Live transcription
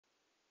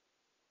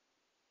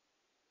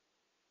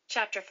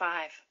Chapter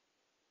 5.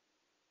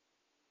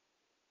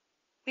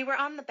 We were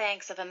on the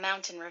banks of a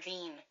mountain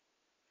ravine.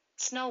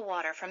 Snow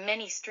water from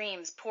many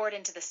streams poured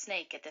into the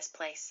Snake at this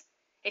place.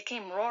 It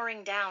came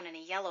roaring down in a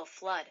yellow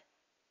flood.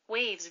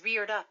 Waves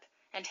reared up,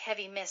 and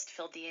heavy mist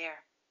filled the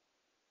air.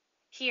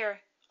 Here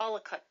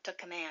Aloud took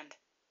command.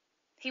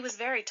 He was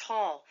very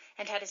tall,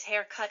 and had his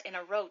hair cut in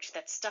a roach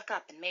that stuck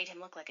up and made him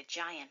look like a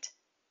giant.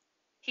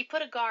 He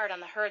put a guard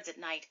on the herds at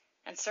night,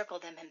 and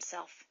circled them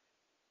himself.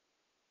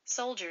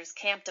 Soldiers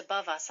camped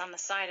above us on the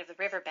side of the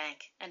river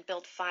bank and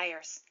built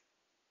fires.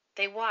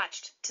 They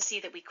watched to see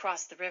that we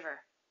crossed the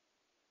river.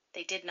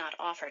 They did not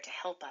offer to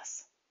help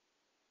us.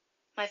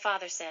 My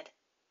father said,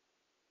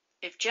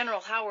 "If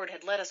General Howard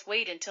had let us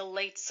wait until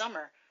late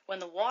summer, when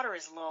the water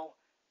is low,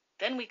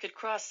 then we could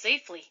cross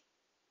safely.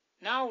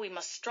 Now we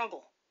must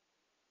struggle."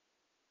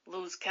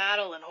 "Lose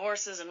cattle and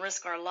horses and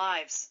risk our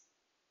lives,"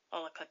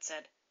 Aloud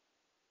said.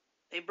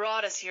 "They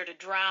brought us here to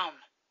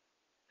drown.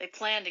 They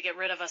plan to get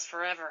rid of us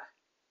forever."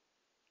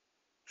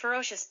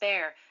 Ferocious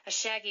Bear, a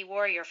shaggy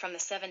warrior from the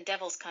Seven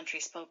Devils country,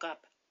 spoke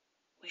up.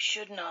 "We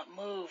should not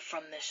move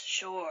from this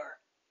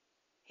shore,"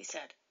 he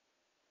said.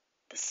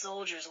 "The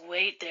soldiers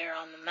wait there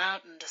on the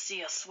mountain to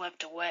see us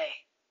swept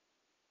away.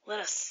 Let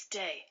us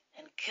stay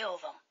and kill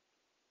them."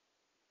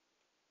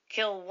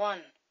 "Kill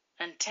one,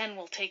 and 10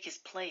 will take his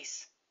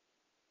place,"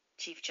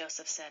 Chief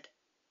Joseph said.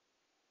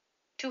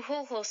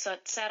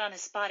 Tuhulhosut sat on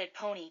his spotted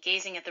pony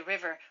gazing at the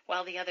river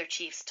while the other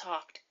chiefs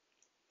talked.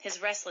 His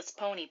restless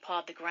pony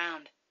pawed the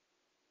ground.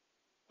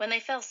 When they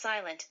fell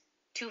silent,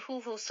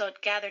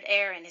 Tuhulhosut gathered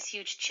air in his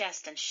huge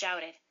chest and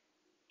shouted.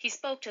 He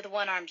spoke to the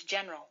one-armed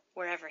general,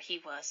 wherever he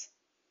was.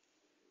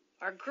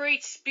 "Our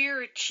great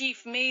spirit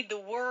chief made the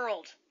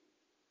world,"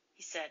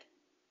 he said.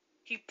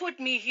 "He put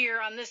me here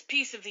on this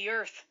piece of the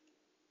earth.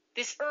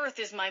 This earth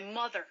is my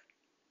mother.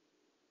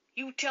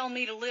 You tell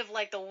me to live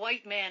like the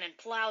white man and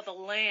plow the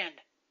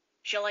land.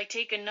 Shall I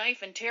take a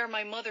knife and tear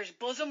my mother's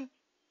bosom?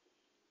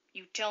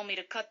 You tell me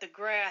to cut the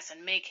grass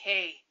and make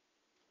hay.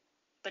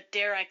 But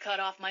dare I cut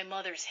off my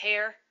mother's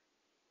hair?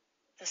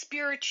 The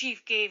spirit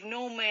chief gave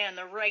no man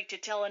the right to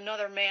tell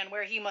another man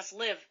where he must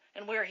live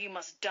and where he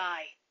must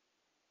die."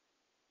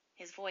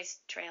 His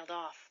voice trailed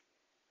off.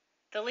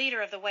 The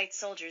leader of the white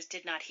soldiers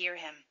did not hear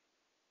him.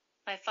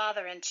 My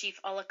father and Chief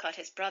Aloud,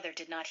 his brother,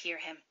 did not hear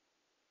him.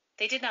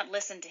 They did not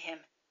listen to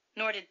him,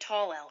 nor did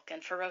Tall Elk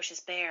and Ferocious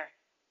Bear.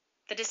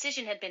 The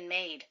decision had been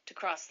made to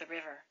cross the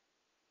river.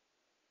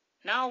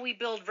 "Now we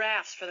build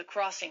rafts for the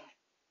crossing,"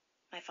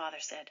 my father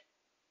said,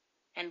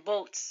 "and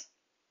boats."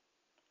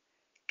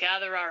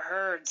 "Gather our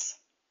herds,"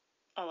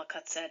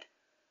 Aloud said.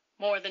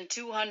 "More than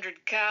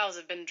 200 cows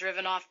have been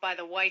driven off by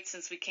the whites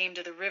since we came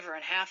to the river,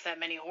 and half that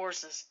many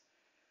horses.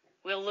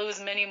 We'll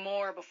lose many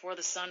more before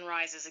the sun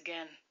rises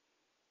again."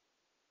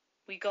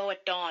 "We go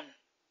at dawn,"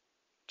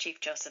 Chief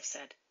Joseph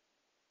said.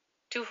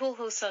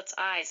 Tuhulhosut's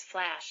eyes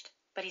flashed,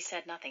 but he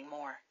said nothing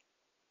more.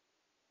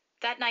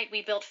 That night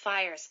we built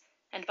fires,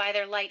 and by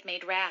their light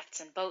made rafts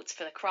and boats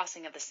for the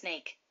crossing of the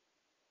Snake.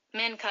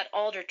 Men cut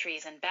alder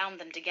trees and bound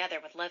them together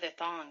with leather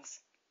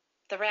thongs.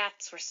 The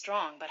rafts were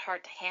strong but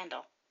hard to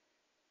handle.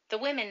 The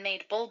women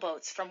made bull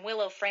boats from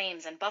willow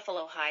frames and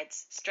buffalo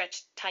hides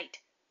stretched tight.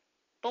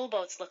 Bull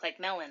boats look like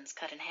melons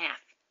cut in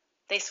half.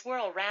 They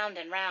swirl round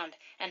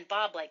and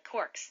bob like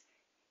corks,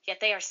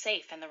 yet they are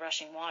safe in the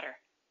rushing water.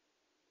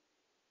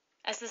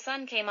 As the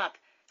sun came up,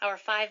 our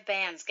 5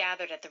 bands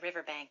gathered at the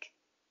river bank.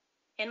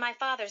 In my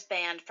father's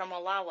band from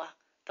Walawa,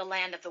 the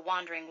land of the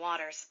wandering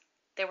waters,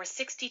 there were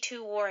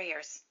 62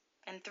 warriors,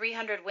 and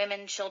 300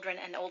 women, children,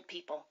 and old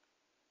people.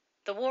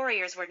 The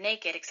warriors were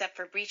naked except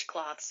for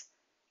breechcloths.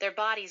 Their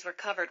bodies were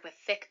covered with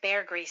thick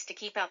bear grease to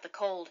keep out the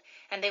cold,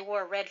 and they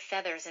wore red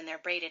feathers in their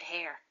braided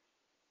hair.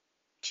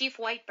 Chief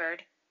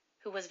Whitebird,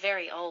 who was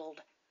very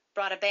old,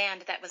 brought a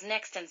band that was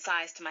next in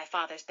size to my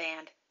father's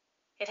band.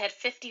 It had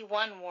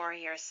 51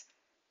 warriors,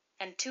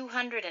 and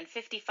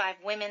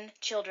 255 women,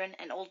 children,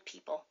 and old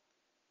people.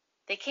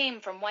 They came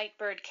from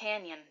Whitebird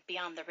Canyon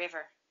beyond the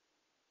river.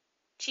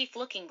 Chief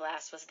Looking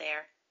Glass was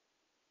there.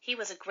 He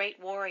was a great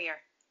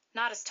warrior,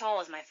 not as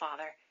tall as my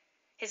father.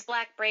 His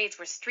black braids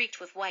were streaked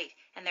with white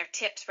and their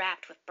tips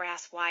wrapped with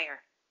brass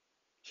wire.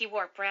 He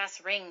wore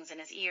brass rings in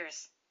his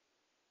ears.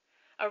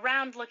 A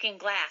round Looking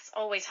Glass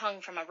always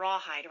hung from a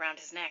rawhide around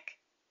his neck.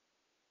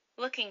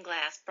 Looking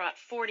Glass brought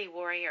 40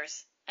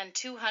 warriors and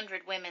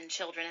 200 women,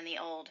 children, and the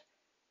old.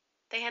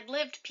 They had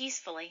lived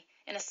peacefully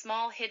in a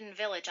small hidden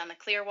village on the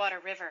Clearwater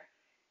River,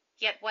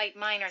 yet white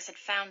miners had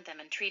found them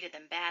and treated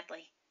them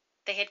badly.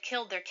 They had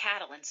killed their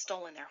cattle and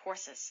stolen their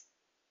horses.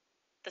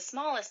 The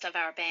smallest of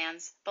our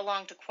bands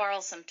belonged to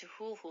quarrelsome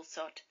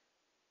Tuhulhosut.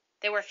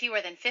 There were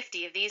fewer than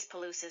 50 of these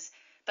Palousas,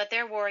 but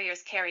their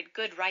warriors carried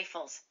good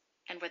rifles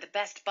and were the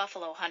best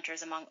buffalo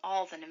hunters among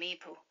all the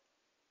Namipu.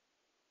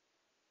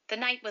 The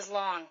night was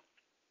long.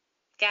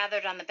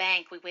 Gathered on the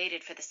bank, we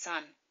waited for the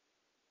sun.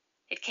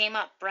 It came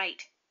up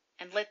bright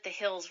and lit the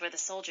hills where the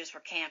soldiers were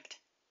camped.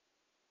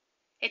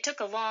 It took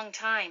a long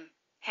time,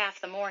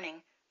 half the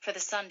morning, for the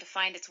sun to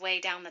find its way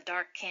down the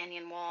dark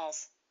canyon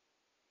walls.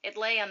 It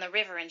lay on the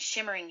river in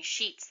shimmering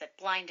sheets that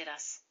blinded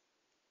us.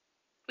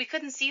 We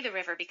couldn't see the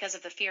river because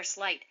of the fierce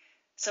light,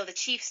 so the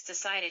chiefs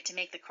decided to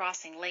make the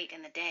crossing late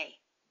in the day.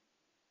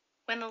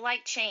 When the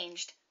light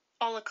changed,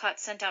 Aloud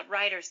sent out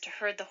riders to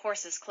herd the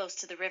horses close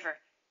to the river.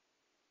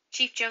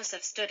 Chief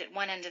Joseph stood at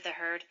one end of the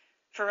herd,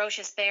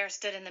 Ferocious Bear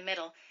stood in the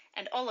middle,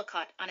 and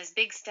Aloud on his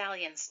big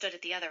stallion stood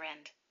at the other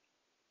end.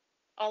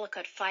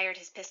 Aloud fired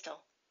his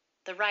pistol.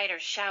 The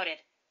riders shouted.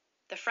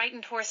 The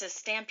frightened horses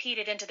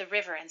stampeded into the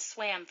river and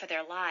swam for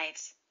their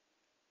lives.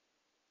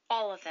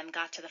 All of them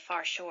got to the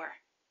far shore.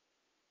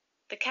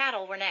 The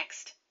cattle were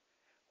next.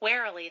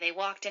 Warily they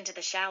walked into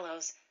the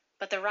shallows,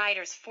 but the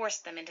riders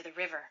forced them into the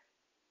river.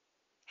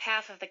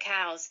 Half of the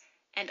cows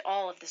and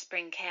all of the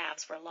spring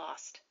calves were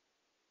lost.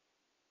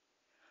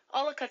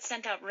 Aloud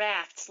sent out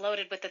rafts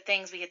loaded with the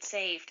things we had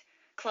saved: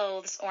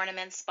 clothes,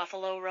 ornaments,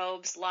 buffalo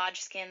robes,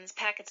 lodge skins,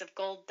 packets of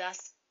gold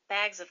dust,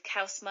 bags of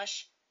cow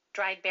smush,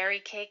 dried berry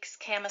cakes,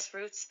 camas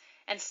roots,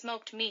 and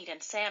smoked meat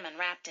and salmon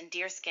wrapped in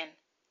deerskin.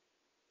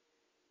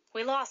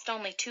 We lost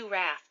only 2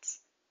 rafts.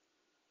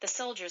 The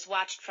soldiers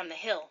watched from the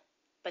hill,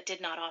 but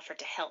did not offer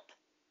to help.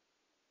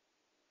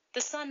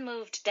 The sun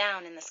moved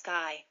down in the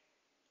sky.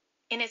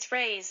 In its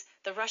rays,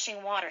 the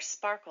rushing water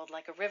sparkled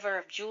like a river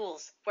of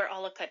jewels where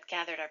Aloud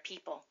gathered our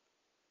people.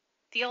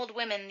 The old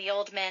women, the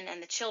old men,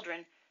 and the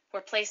children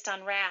were placed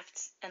on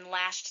rafts and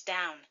lashed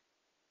down.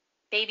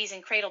 Babies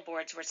in cradle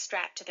boards were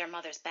strapped to their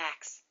mothers'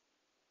 backs.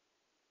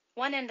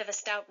 One end of a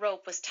stout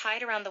rope was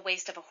tied around the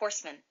waist of a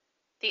horseman,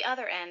 the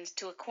other end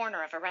to a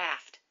corner of a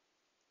raft.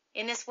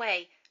 In this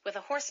way, with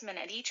a horseman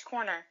at each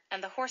corner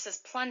and the horses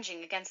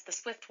plunging against the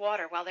swift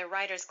water while their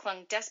riders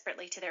clung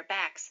desperately to their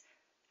backs,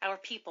 our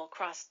people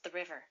crossed the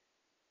river.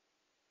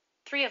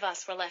 3 of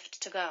us were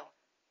left to go: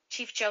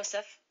 Chief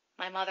Joseph,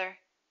 my mother,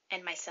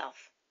 and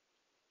myself.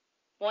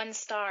 1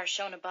 star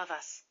shone above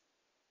us.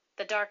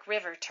 The dark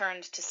river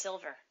turned to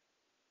silver.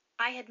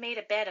 I had made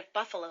a bed of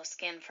buffalo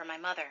skin for my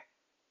mother.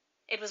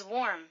 It was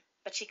warm,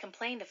 but she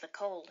complained of the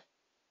cold.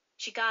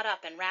 She got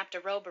up and wrapped a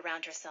robe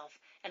around herself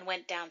and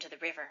went down to the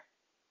river.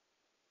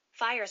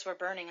 Fires were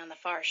burning on the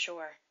far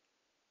shore.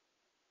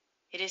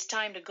 "It is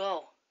time to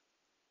go,"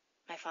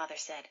 my father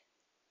said.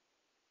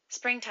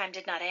 Springtime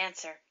did not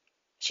answer.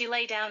 She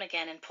lay down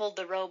again and pulled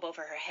the robe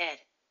over her head.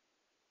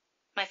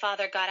 My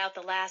father got out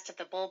the last of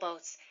the bull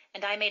boats,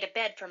 and I made a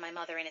bed for my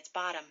mother in its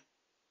bottom.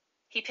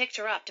 He picked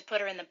her up to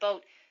put her in the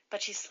boat,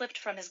 but she slipped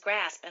from his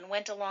grasp and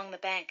went along the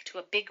bank to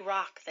a big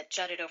rock that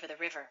jutted over the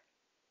river.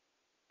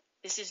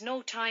 "This is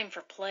no time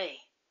for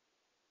play,"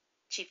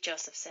 Chief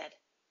Joseph said.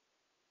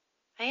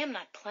 "I am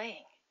not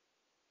playing,"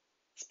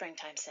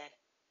 Springtime said.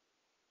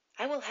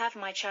 "I will have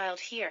my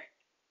child here,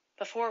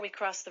 before we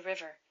cross the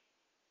river.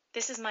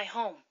 This is my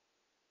home.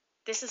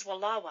 This is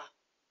Wallowa.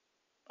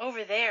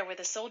 Over there, where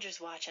the soldiers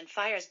watch and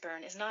fires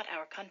burn, is not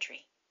our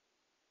country."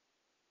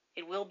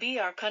 "It will be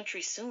our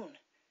country soon,"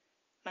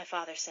 my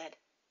father said.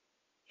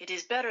 "It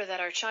is better that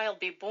our child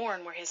be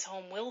born where his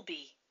home will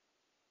be."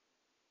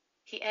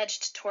 He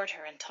edged toward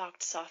her and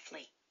talked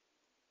softly.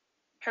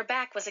 Her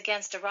back was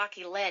against a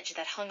rocky ledge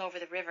that hung over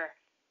the river.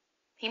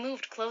 He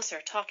moved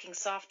closer, talking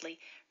softly,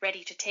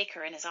 ready to take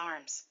her in his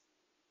arms.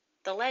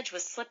 The ledge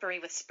was slippery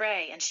with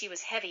spray, and she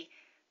was heavy,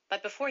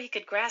 but before he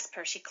could grasp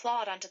her, she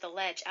clawed onto the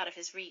ledge out of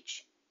his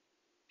reach.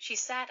 She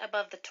sat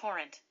above the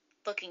torrent,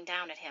 looking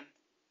down at him.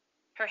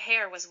 Her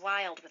hair was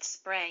wild with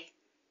spray.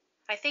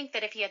 I think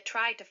that if he had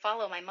tried to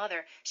follow my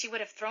mother, she would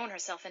have thrown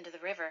herself into the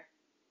river.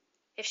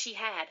 If she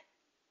had,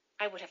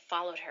 I would have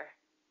followed her.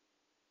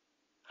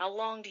 "How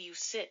long do you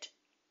sit?"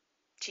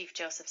 Chief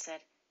Joseph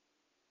said.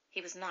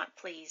 He was not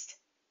pleased.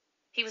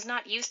 He was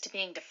not used to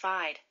being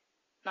defied,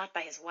 not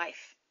by his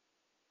wife.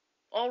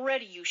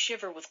 "Already you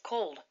shiver with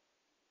cold.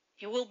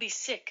 You will be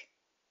sick.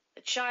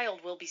 The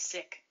child will be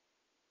sick.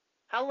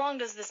 How long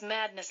does this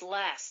madness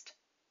last?"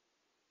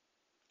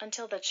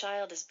 "Until the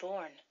child is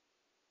born,"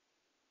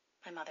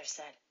 my mother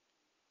said.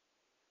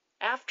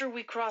 "After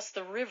we cross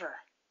the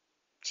river,"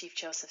 Chief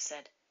Joseph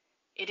said.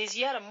 "It is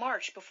yet a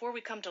march before we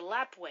come to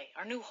Lapway,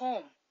 our new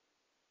home."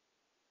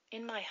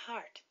 "In my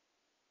heart,"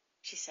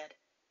 she said.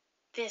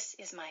 "This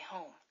is my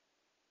home,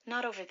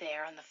 not over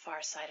there on the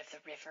far side of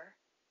the river."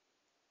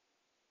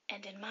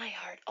 "And in my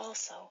heart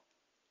also,"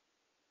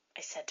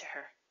 I said to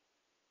her.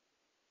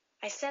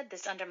 I said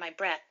this under my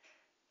breath,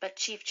 but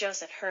Chief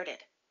Joseph heard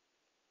it.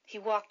 He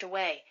walked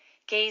away,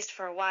 gazed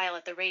for a while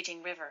at the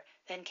raging river,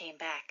 then came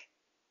back.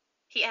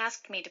 He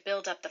asked me to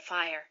build up the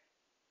fire.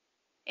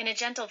 In a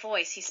gentle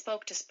voice he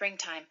spoke to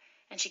Springtime,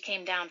 and she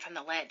came down from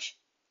the ledge.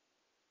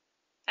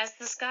 As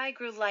the sky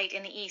grew light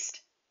in the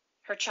east,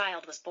 her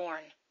child was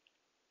born.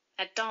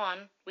 At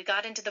dawn, we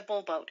got into the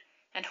bull boat,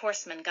 and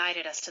horsemen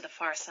guided us to the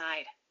far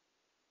side.